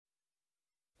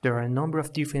There are a number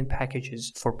of different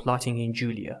packages for plotting in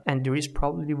Julia, and there is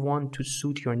probably one to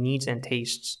suit your needs and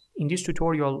tastes. In this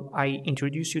tutorial, I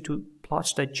introduce you to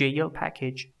Plots.jl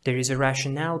package. There is a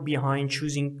rationale behind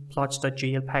choosing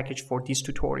Plots.jl package for this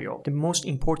tutorial. The most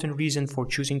important reason for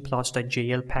choosing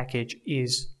Plots.jl package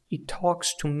is it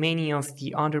talks to many of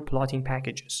the other plotting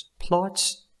packages.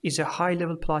 Plots is a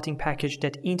high-level plotting package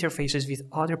that interfaces with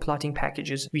other plotting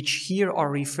packages, which here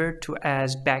are referred to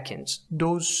as backends.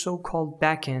 Those so-called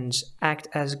backends act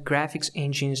as graphics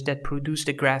engines that produce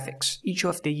the graphics. Each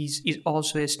of these is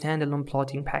also a standalone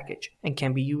plotting package and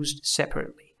can be used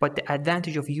separately. But the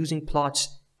advantage of using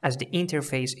plots as the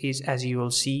interface is, as you will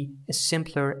see, a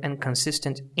simpler and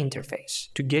consistent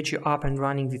interface. To get you up and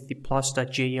running with the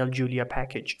Plots.jl Julia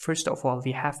package, first of all,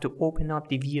 we have to open up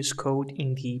the VS Code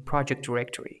in the project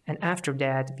directory. And after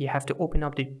that, we have to open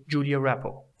up the Julia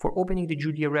REPL. For opening the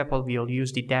Julia REPL, we'll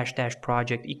use the --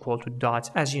 project equal to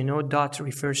dot. As you know, dot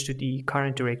refers to the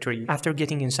current directory. After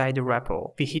getting inside the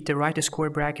REPL, we hit the right square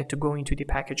bracket to go into the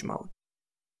package mode.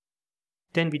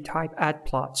 Then we type add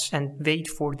plots and wait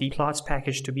for the plots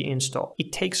package to be installed.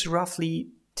 It takes roughly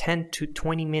 10 to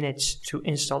 20 minutes to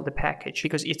install the package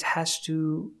because it has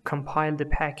to compile the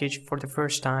package for the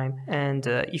first time. And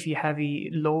if you have a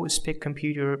low spec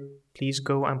computer, please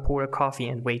go and pour a coffee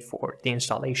and wait for the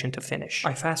installation to finish.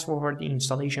 I fast forward the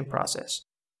installation process.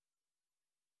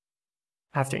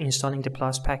 After installing the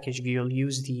plots package, we will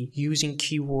use the using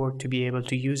keyword to be able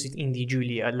to use it in the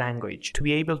Julia language. To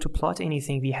be able to plot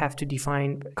anything, we have to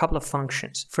define a couple of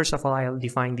functions. First of all, I'll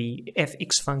define the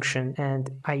fx function, and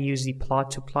I use the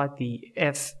plot to plot the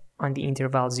f on the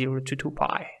interval 0 to 2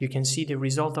 pi. You can see the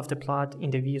result of the plot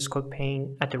in the VS Code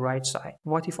pane at the right side.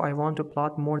 What if I want to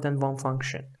plot more than one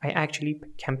function? I actually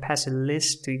can pass a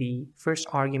list to the first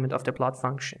argument of the plot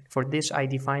function. For this, I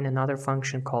define another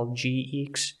function called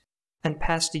gx, and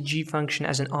pass the g function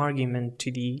as an argument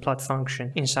to the plot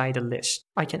function inside the list.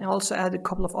 I can also add a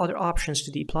couple of other options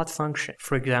to the plot function.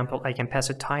 For example, I can pass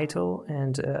a title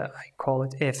and I call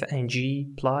it f and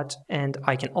g plot, and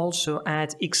I can also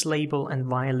add x label and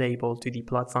y label to the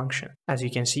plot function. As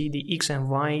you can see, the x and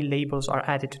y labels are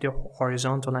added to the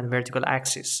horizontal and vertical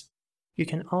axis. You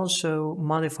can also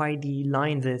modify the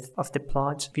line width of the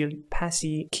plot. We'll pass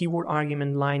the keyword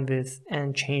argument line width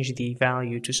and change the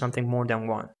value to something more than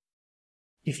 1.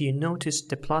 If you notice,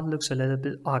 the plot looks a little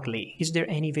bit ugly. Is there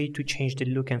any way to change the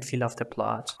look and feel of the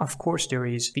plot? Of course there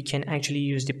is. We can actually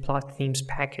use the plot themes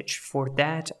package. For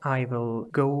that, I will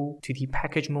go to the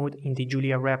package mode in the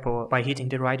Julia REPL by hitting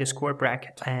the right square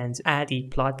bracket and add the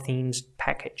plot themes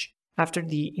package. After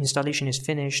the installation is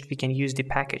finished, we can use the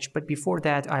package, but before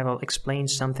that I will explain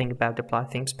something about the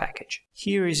Plot Themes package.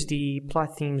 Here is the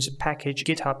Plot Themes package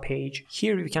GitHub page.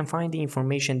 Here we can find the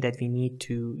information that we need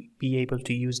to be able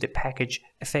to use the package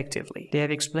effectively. They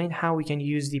have explained how we can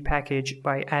use the package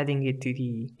by adding it to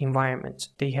the environment.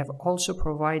 They have also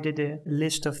provided a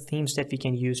list of themes that we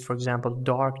can use, for example,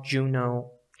 Dark,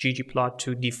 Juno, ggplot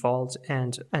to default,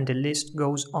 and the list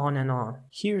goes on and on.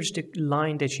 Here's the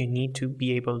line that you need to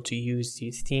be able to use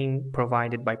the theme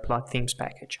provided by Plot Themes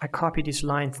package. I copy this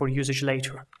line for usage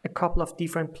later. A couple of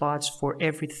different plots for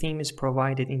every theme is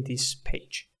provided in this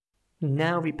page.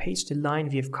 Now we paste the line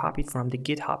we have copied from the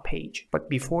GitHub page, but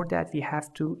before that we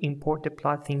have to import the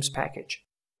Plot Themes package.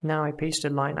 Now I paste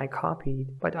the line I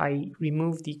copied, but I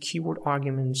remove the keyword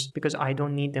arguments because I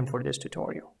don't need them for this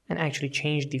tutorial, and actually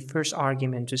change the first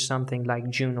argument to something like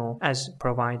Juno as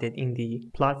provided in the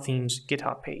Plot Themes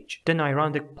GitHub page. Then I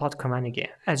run the plot command again.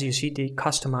 As you see, the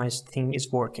customized theme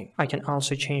is working. I can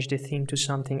also change the theme to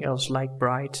something else like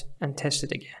Bright and test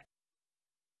it again.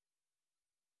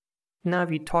 Now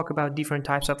we talk about different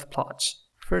types of plots.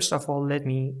 First of all, let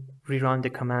me rerun the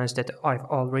commands that I've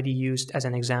already used as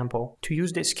an example. To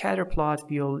use the scatter plot,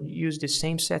 we'll use the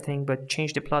same setting but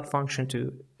change the plot function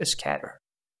to a scatter.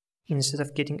 Instead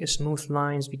of getting smooth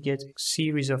lines, we get a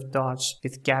series of dots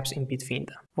with gaps in between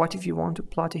them. What if you want to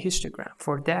plot a histogram?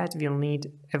 For that, we'll need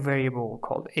a variable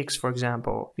called x, for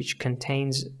example, which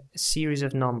contains a series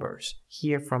of numbers,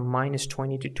 here from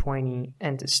 -20 to 20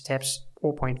 and the steps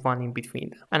 0.1 in between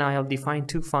them. And I'll define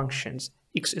two functions,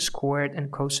 x squared and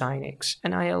cosine x,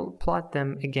 and I'll plot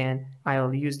them again.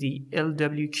 I'll use the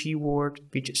LW keyword,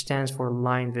 which stands for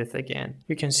line width again.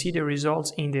 You can see the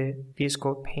results in the VS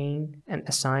Code pane and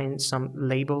assign some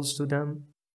labels to them.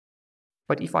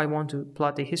 But if I want to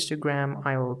plot a histogram,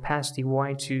 I will pass the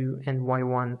y2 and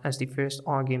y1 as the first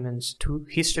arguments to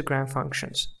histogram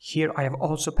functions. Here I have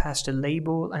also passed a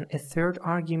label and a third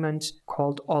argument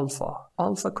called alpha.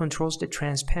 Alpha controls the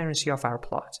transparency of our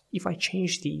plot. If I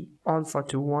change the alpha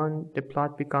to 1, the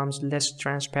plot becomes less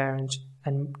transparent,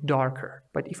 and darker.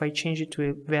 But if I change it to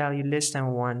a value less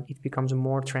than 1, it becomes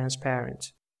more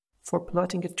transparent. For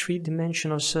plotting a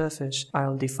three-dimensional surface,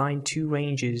 I'll define two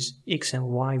ranges, x and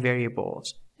y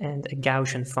variables, and a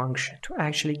Gaussian function. To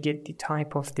actually get the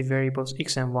type of the variables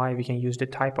x and y, we can use the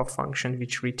type of function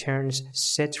which returns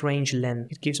set range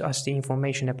length. It gives us the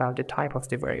information about the type of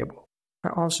the variable. I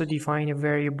also define a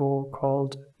variable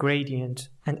called gradient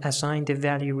and assign the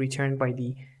value returned by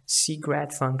the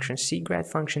cgrad function. Cgrad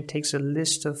function takes a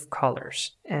list of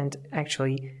colors, and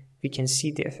actually we can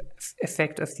see the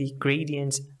effect of the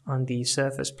gradient on the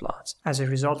surface plots. As a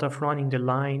result of running the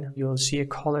line, you'll see a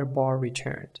color bar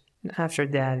returned. And after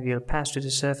that, we'll pass to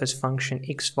the surface function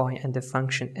x, y, and the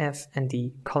function f and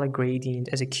the color gradient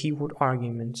as a keyword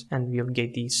argument, and we'll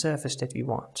get the surface that we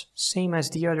want. Same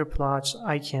as the other plots,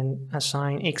 I can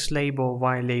assign x label,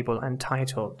 y label, and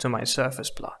title to my surface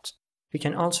plot. We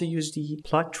can also use the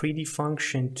plot3d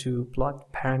function to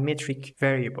plot parametric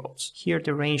variables. Here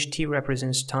the range t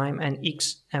represents time, and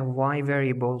x and y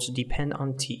variables depend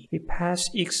on t. We pass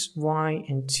x, y,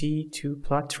 and t to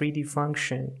plot3d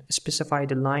function, specify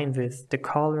the line width, the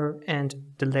color, and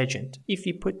the legend. If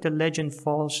we put the legend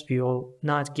false, we will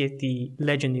not get the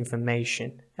legend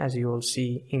information, as you will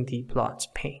see in the plots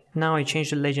pane. Now I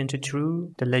change the legend to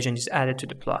true. The legend is added to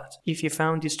the plot. If you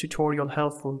found this tutorial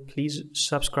helpful, please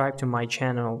subscribe to my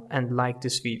channel and like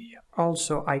this video.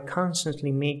 Also, I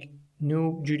constantly make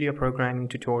new Julia programming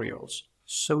tutorials,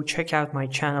 so check out my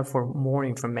channel for more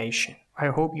information. I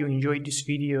hope you enjoyed this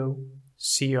video.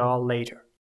 See you all later.